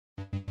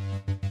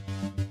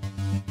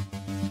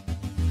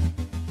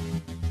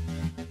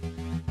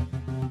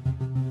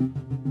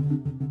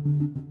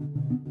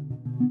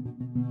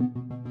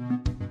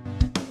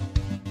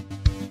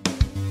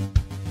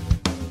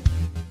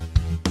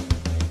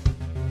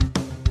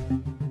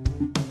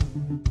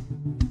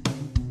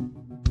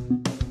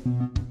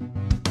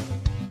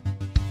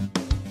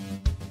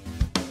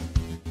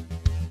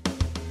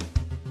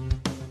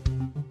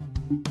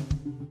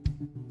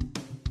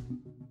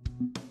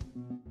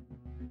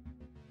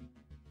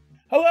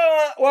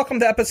Hello, welcome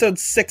to episode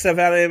 6 of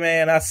Anime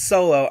and Us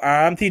Solo.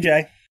 I'm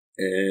TJ.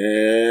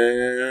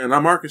 And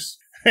I'm Marcus.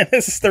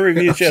 This is the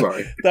review show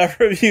Sorry. that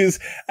reviews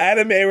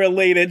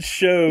anime-related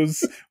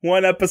shows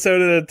one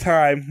episode at a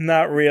time.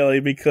 Not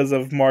really, because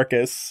of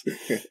Marcus.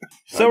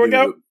 So we're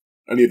going...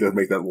 I need to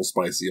make that a little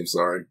spicy, I'm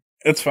sorry.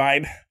 It's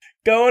fine.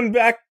 Going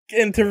back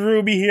into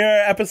RWBY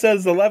here,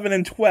 episodes 11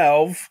 and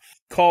 12,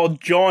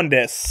 called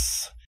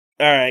Jaundice.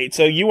 Alright,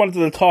 so you wanted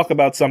to talk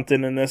about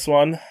something in this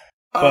one.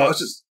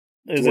 But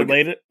is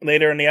it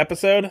later in the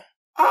episode?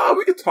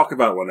 We could talk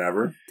about it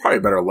whenever. Probably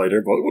better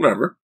later, but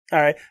whatever.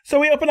 Alright, so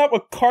we open up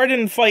with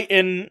Cardin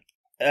fighting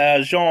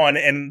Jean,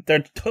 and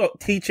they're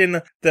teaching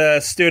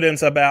the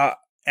students about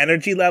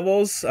energy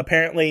levels.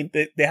 Apparently,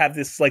 they have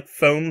this like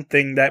phone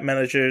thing that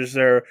measures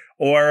their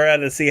aura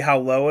to see how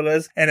low it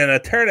is. And in a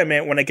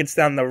tournament, when it gets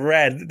down to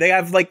red, they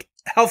have like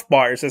health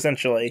bars,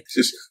 essentially. It's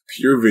just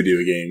pure video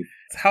game.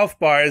 Health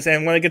bars,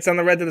 and when it gets on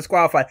the red, to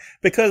disqualify,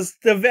 because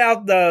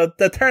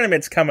the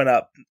tournament's coming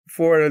up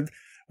for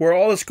where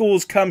all the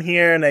schools come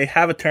here and they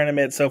have a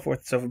tournament, so forth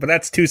and so forth. But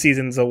that's 2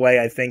 seasons away,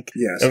 I think.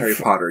 Yes, Harry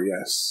Potter.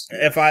 Yes,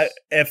 if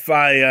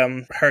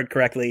I heard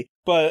correctly.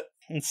 But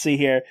let's see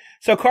here.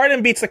 So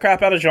Cardin beats the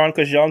crap out of Jean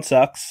because Jean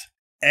sucks,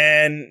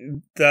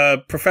 and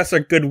the Professor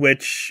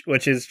Goodwitch,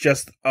 which is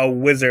just a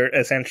wizard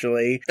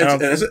essentially.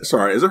 Is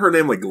it her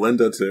name like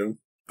Glinda too?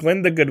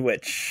 Glinda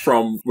Goodwitch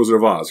from Wizard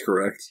of Oz,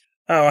 correct?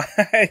 Oh,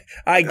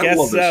 I guess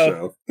love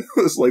so. This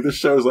show. It's like the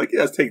show's like,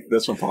 yes, take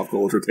this from pop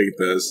culture, take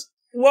this.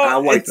 Well,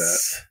 I like that.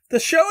 The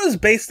show is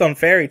based on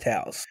fairy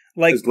tales.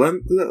 Like, is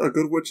Glinda a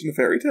good witch in a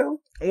fairy tale?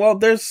 Well,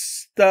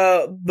 there's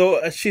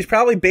she's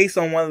probably based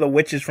on one of the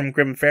witches from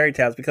Grimm fairy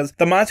tales, because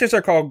the monsters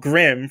are called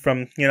Grimm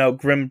from,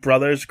 Grimm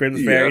Brothers,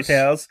 Grimm's fairy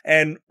tales,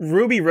 and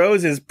Ruby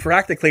Rose is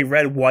practically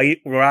Red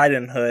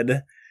Riding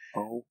Hood.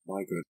 Oh my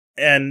goodness.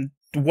 And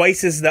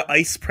Weiss is the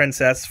Ice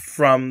Princess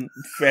from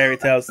fairy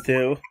tales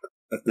too.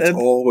 That's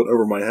all went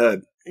over my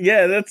head.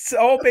 Yeah, that's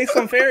all based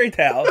on fairy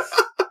tales.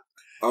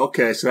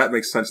 Okay, so that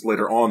makes sense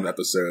later on in the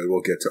episode. We'll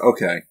get to.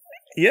 Okay.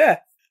 Yeah.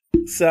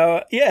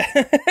 So, yeah.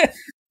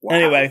 Wow.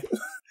 Anyway.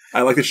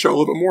 I like the show a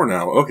little bit more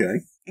now.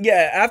 Okay.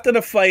 Yeah, after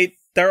the fight,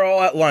 they're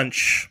all at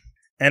lunch.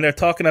 And they're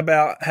talking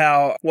about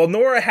how,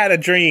 Nora had a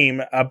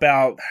dream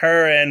about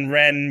her and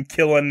Ren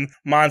killing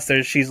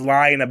monsters. She's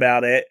lying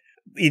about it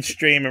each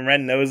dream, and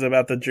Ren knows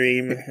about the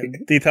dream,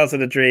 details of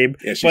the dream.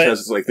 Yeah, she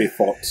says it's like they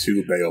fought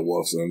 2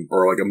 Beowulfs,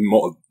 or like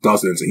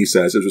dozens, and he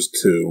says it was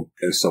just 2,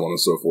 and so on and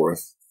so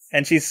forth.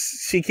 And she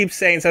keeps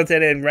saying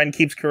something, and Ren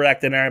keeps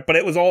correcting her, but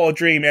it was all a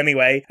dream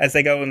anyway, as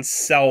they go and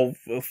sell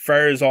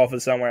furs off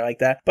of somewhere like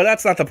that. But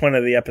that's not the point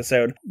of the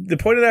episode. The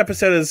point of the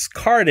episode is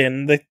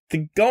Cardin,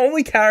 the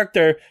only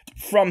character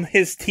from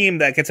his team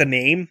that gets a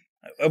name,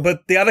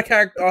 but the other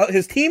character,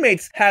 his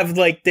teammates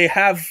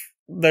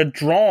they're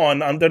drawn,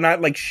 they're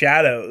not like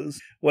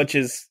shadows, which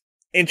is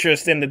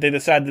interesting that they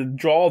decided to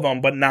draw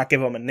them but not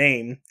give them a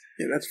name.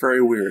 Yeah, that's very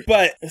weird.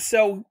 But,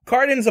 so,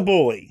 Cardin's a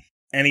bully,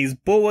 and he's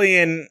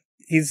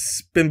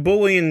been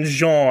bullying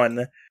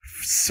Jean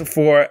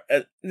for,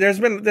 there's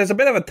a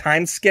bit of a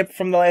time skip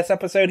from the last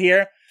episode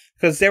here,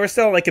 because they were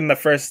still like in the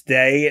first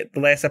day, the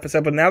last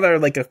episode, but now they're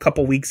like a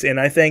couple weeks in,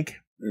 I think.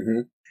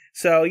 Mm-hmm.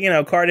 So,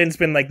 Cardin's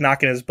been, like,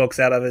 knocking his books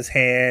out of his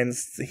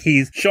hands.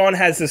 Sean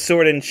has the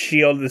sword and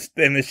shield,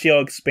 and the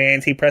shield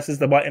expands. He presses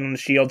the button on the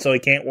shield so he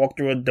can't walk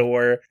through a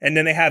door. And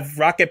then they have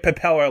rocket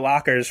propeller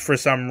lockers for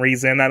some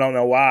reason. I don't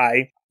know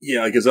why.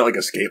 Yeah, like, is that like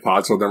escape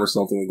pods for them or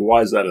something? Like,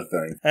 why is that a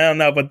thing? I don't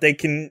know, but they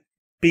can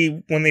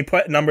be, when they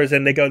put numbers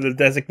in, they go to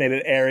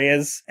designated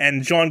areas,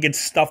 and Jean gets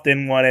stuffed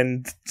in one,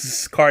 and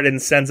Cardin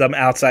sends them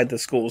outside the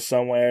school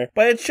somewhere.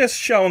 But it's just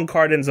showing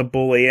Cardin's a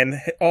bully, and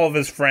all of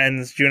his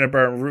friends,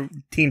 Juniper,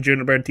 Team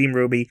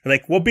RWBY, are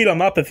like, we'll beat him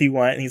up if you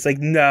want. And he's like,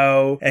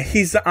 no. And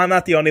I'm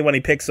not the only one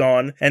he picks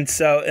on. And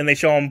they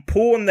show him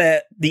pulling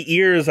the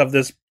ears of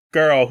this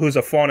girl who's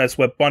a faunus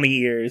with bunny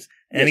ears.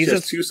 And he's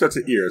just 2 sets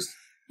of ears.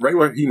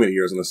 Regular human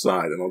ears on the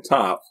side, and on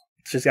top,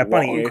 she's got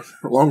bunny ears.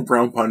 Long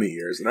brown bunny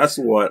ears. And that's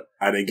what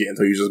I didn't get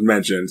until you just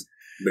mentioned,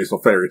 based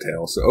on fairy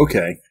tales. So,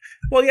 okay.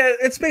 Well, yeah,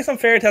 it's based on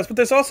fairy tales, but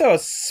there's also a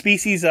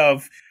species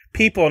of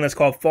people, and it's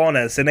called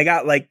faunus, and they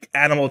got, like,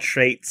 animal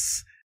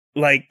traits.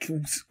 Like,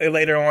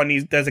 later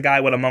on, there's a guy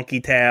with a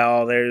monkey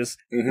tail. There's,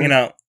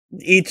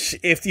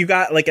 if you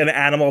got, like, an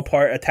animal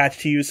part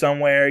attached to you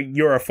somewhere,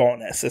 you're a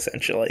faunus,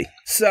 essentially.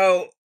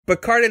 So...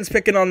 But Cardin's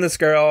picking on this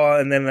girl,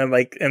 and then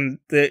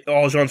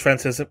all Jean's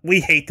friends says, we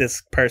hate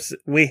this person.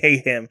 We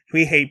hate him.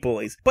 We hate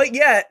bullies. But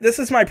yeah, this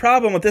is my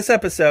problem with this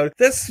episode.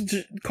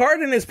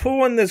 Cardin is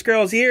pulling this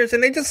girl's ears,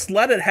 and they just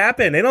let it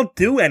happen. They don't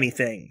do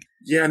anything.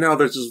 Yeah, no,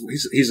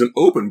 he's an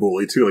open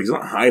bully, too. Like, he's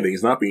not hiding.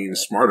 He's not being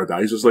smart about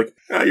it. He's just like,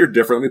 you're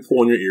different. Let me pull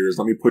on your ears.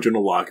 Let me put you in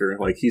a locker.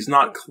 Like, he's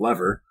not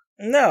clever.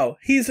 No,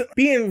 he's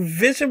being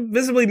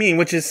visibly mean,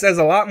 which says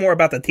a lot more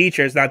about the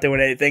teachers not doing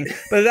anything.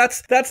 But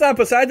that's not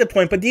beside the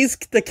point. But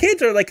the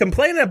kids are like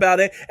complaining about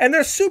it, and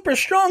they're super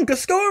strong.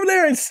 Just go over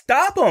there and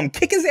stop him,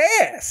 kick his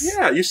ass.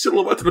 Yeah, you sit a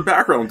little bit to the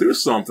background and do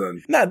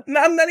something. No,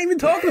 I'm not even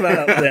talking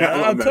about that.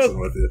 I'm messing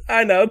with you.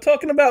 I know, I'm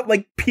talking about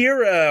like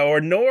Pyrrha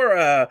or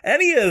Nora,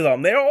 any of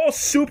them. They're all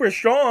super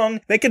strong.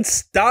 They can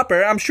stop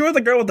her. I'm sure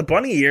the girl with the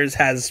bunny ears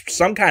has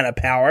some kind of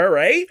power,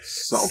 right?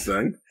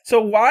 Something. So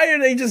why are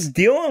they just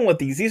dealing with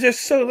these? These are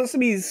supposed to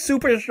be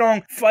super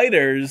strong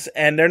fighters,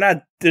 and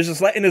they're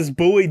just letting this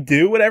bully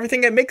do with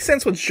everything. It makes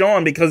sense with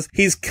Sean because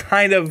he's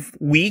kind of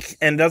weak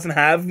and doesn't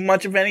have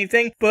much of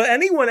anything, but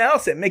anyone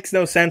else it makes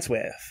no sense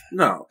with.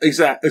 No,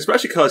 exactly.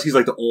 Especially because he's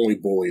like the only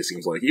bully, it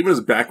seems like. Even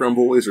his background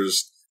bullies are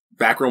just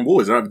background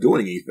bullies. They're not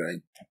doing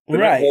anything. They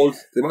might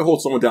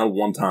hold someone down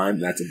one time,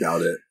 and that's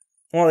about it.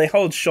 Well, they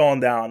hold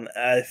Sean down,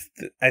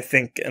 I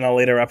think, in a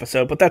later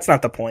episode, but that's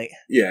not the point.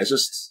 Yeah, it's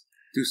just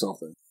do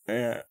something.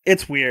 Yeah,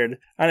 it's weird.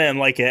 I didn't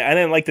like it. I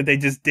didn't like that they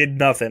just did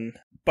nothing.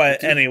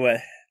 But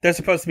anyway, they're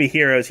supposed to be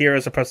heroes.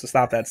 Heroes are supposed to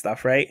stop that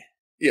stuff, right?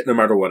 Yeah, no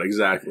matter what,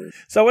 exactly.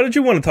 So what did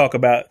you want to talk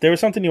about? There was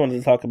something you wanted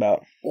to talk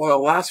about.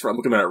 Well, I'm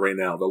looking at it right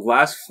now. The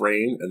last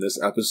frame in this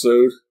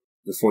episode,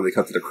 before they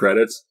cut to the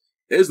credits,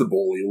 is the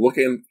bully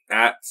looking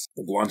at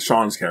the blonde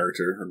Sean's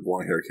character, or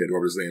blonde hair kid,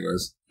 whatever his name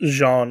is.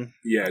 Jean.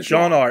 Yeah,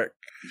 Jean Arc.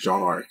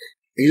 Jean Arc.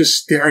 He's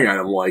just staring at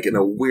him like in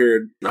a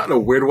weird, not in a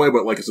weird way,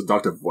 but like a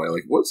seductive way.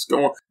 Like, what's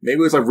going on?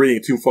 Maybe it's like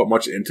reading too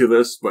much into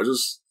this, but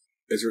just,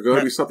 is there going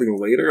to be something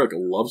later? Like a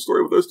love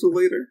story with those two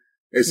later?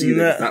 Is he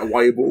that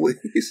white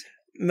bullies?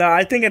 No,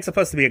 I think it's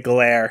supposed to be a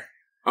glare.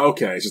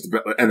 Okay, it's just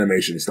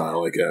animation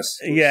style, I guess.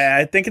 Yeah,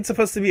 I think it's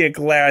supposed to be a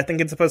glare. I think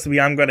it's supposed to be,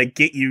 I'm going to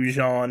get you,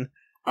 Jean.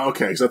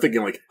 Okay, so I'm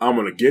thinking like, I'm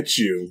going to get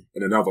you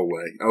in another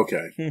way.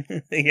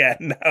 Okay. Yeah,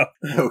 no.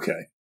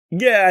 Okay.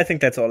 Yeah, I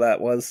think that's all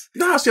that was.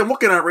 No, see, I'm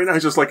looking at it right now.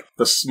 It's just like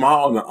the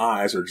smile in the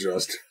eyes are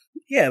just.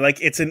 Yeah,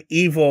 like it's an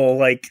evil,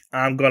 like,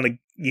 I'm gonna,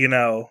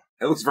 It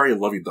looks very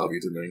lovey-dovey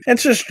to me.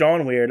 It's just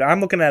Sean weird.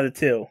 I'm looking at it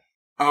too.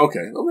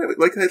 Okay.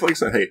 Like I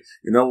said, hey,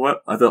 you know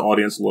what? Let the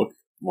audience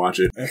watch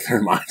it, make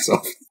their minds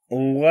up.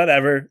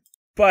 Whatever.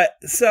 But,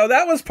 so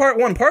that was part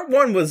one. Part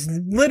one was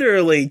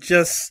literally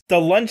just the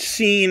lunch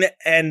scene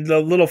and the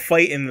little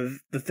fight in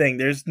the thing.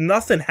 There's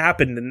nothing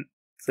happened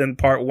in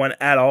part one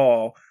at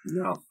all.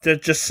 No. They're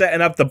just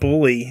setting up the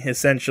bully,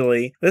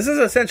 essentially. This is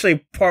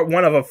essentially part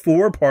one of a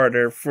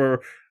 4-parter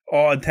for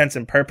all intents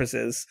and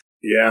purposes.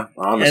 Yeah,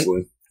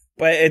 honestly.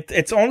 But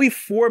it's only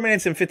 4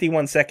 minutes and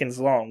 51 seconds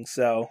long,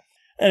 so...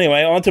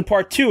 Anyway, on to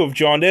part 2 of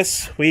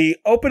Jaundice. We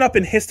open up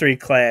in history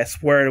class,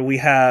 where we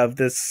have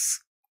this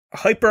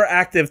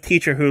hyperactive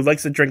teacher who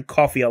likes to drink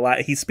coffee a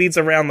lot. He speeds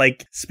around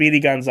like Speedy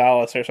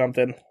Gonzalez or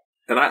something.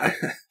 And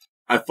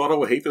I thought I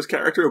would hate this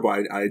character,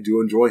 but I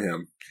do enjoy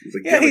him. He's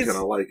like, I kind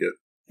of like it.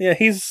 Yeah,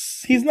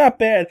 he's not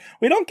bad.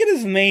 We don't get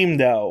his name,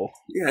 though.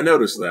 Yeah, I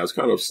noticed that. I was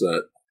kind of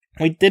upset.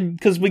 We did,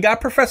 because we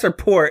got Professor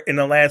Port in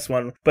the last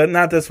one, but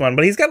not this one.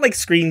 But he's got, like,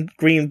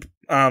 green,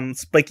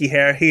 spiky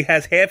hair. He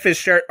has half his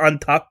shirt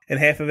untucked and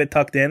half of it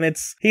tucked in.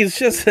 It's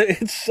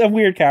a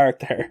weird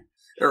character.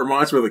 It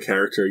reminds me of the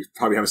character, you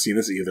probably haven't seen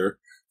this either,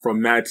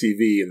 from Mad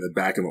TV in the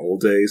back in the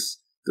old days.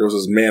 There was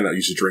this man that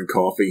used to drink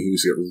coffee. He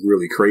used to get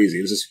really crazy.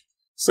 It was just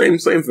same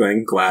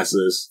thing.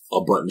 Glasses,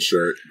 a button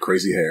shirt,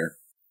 crazy hair.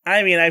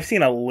 I mean, I've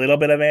seen a little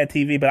bit of Mad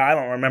TV, but I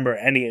don't remember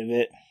any of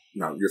it.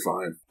 No, you're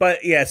fine.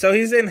 But yeah, so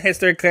he's in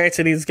history class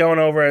and he's going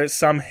over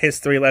some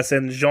history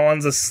lesson.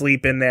 Jean's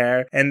asleep in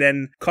there. And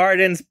then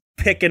Cardin's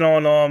picking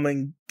on him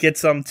and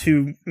gets him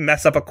to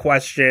mess up a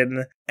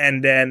question.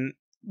 And then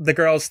the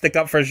girls stick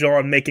up for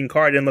Jean, making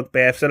Cardin look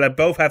bad. So they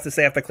both have to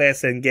stay after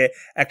class and get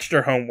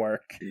extra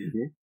homework.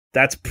 Mm-hmm.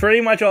 That's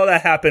pretty much all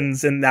that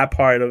happens in that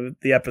part of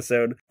the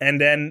episode.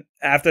 And then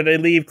after they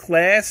leave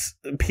class,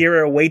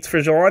 Pyrrha waits for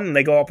Jean and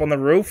they go up on the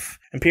roof.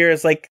 And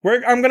Pyrrha's like,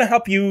 I'm going to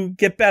help you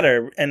get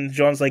better. And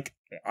Jean's like,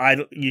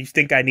 you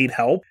think I need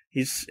help?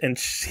 He's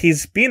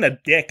being a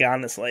dick,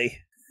 honestly.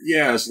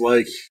 Yeah, it's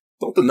like,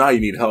 don't deny you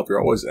need help. You're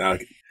always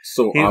acting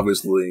so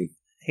obviously.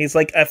 He's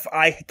like, if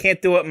I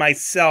can't do it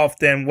myself,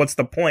 then what's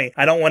the point?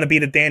 I don't want to be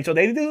the damsel.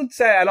 They do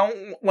say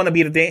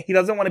he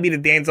doesn't want to be the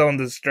damsel in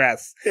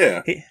distress.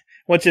 Yeah.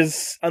 Which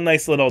is a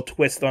nice little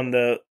twist on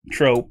the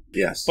trope.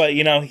 Yes. But,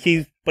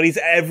 he's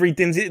every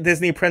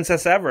Disney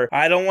princess ever.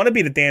 I don't want to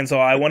be the damsel.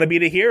 I want to be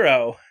the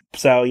hero.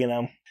 So,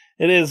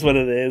 it is what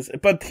it is.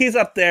 But he's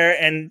up there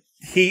and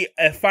he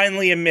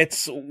finally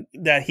admits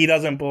that he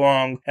doesn't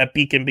belong at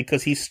Beacon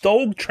because he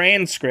stole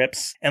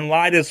transcripts and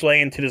lied his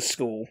way into the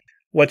school.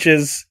 Which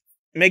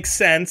makes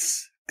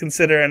sense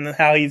considering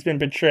how he's been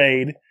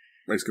portrayed.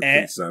 Makes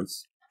complete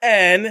sense.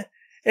 And...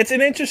 It's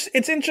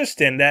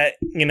interesting that,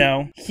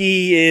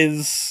 he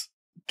is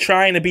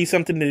trying to be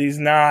something that he's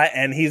not,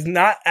 and he's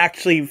not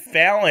actually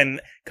failing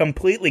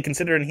completely,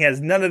 considering he has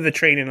none of the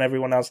training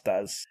everyone else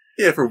does.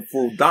 Yeah, for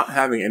not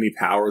having any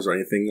powers or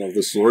anything of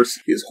the sort,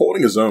 he's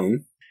holding his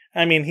own.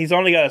 I mean, he's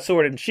only got a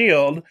sword and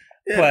shield,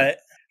 but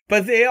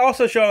they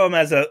also show him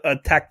as a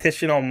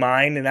tacticianal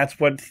mind, and that's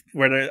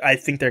where I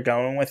think they're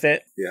going with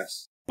it.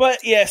 Yes.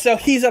 But yeah, so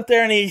he's up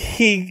there and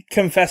he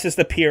confesses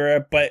to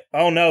Pyrrha, but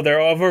oh no, they're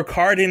over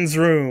Cardin's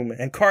room,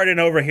 and Cardin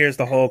overhears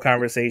the whole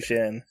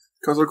conversation.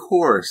 Because of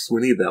course,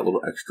 we need that little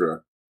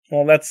extra.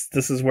 Well,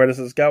 this is where this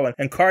is going.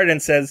 And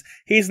Cardin says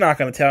he's not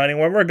going to tell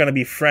anyone. We're going to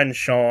be friends,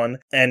 Sean,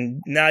 and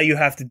now you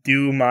have to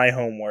do my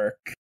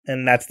homework.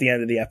 And that's the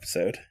end of the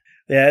episode.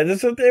 Yeah,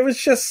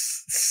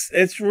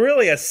 it's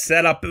really a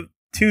setup,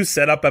 2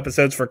 setup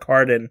episodes for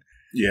Cardin.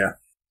 Yeah.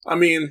 I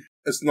mean,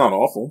 it's not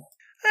awful.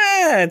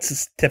 It's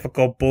a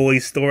typical bully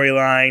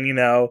storyline, you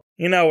know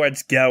where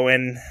it's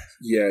going.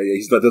 Yeah,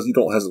 he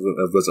don't have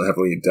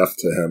heavily in depth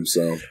to him,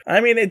 so.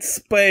 I mean,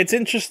 it's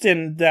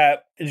interesting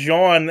that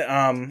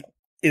Jean,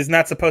 is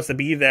not supposed to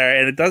be there,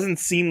 and it doesn't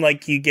seem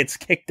like he gets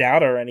kicked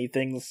out or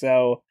anything,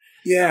 so.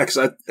 Yeah, because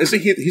I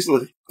think he's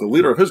the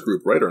leader of his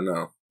group, right, or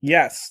no?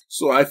 Yes.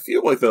 So I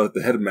feel like the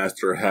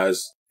headmaster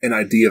has an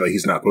idea that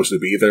he's not supposed to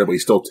be there, but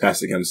he's still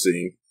testing him,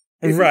 seeing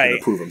if he can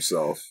improve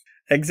himself.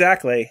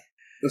 Exactly.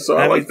 And so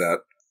I like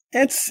that.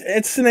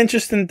 It's an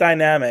interesting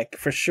dynamic,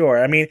 for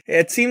sure. I mean,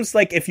 it seems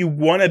like if you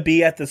want to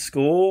be at the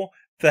school,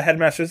 the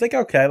headmaster's like,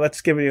 okay,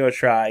 let's give you a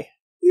try.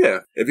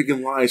 Yeah, if you can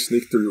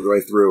sneak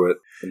right through it,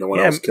 and no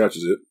one else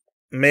catches it.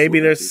 Maybe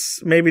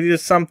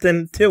there's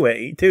something to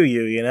it, to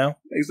you, you know?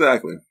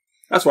 Exactly.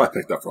 That's what I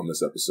picked up from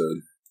this episode.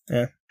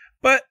 Yeah.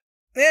 But,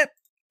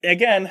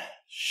 again,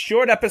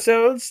 short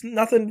episodes,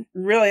 nothing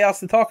really else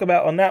to talk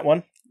about on that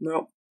one.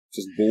 No,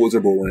 just bullies are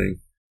bullying.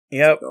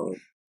 Yep.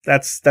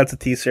 That's a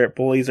t-shirt.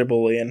 Bullies are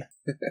bullying.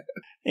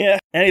 Yeah.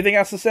 Anything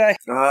else to say?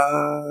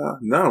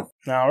 No.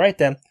 All right,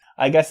 then.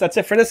 I guess that's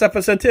it for this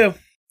episode, too.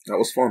 That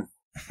was fun.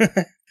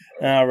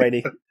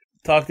 Alrighty.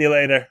 Talk to you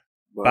later.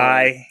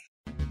 Bye.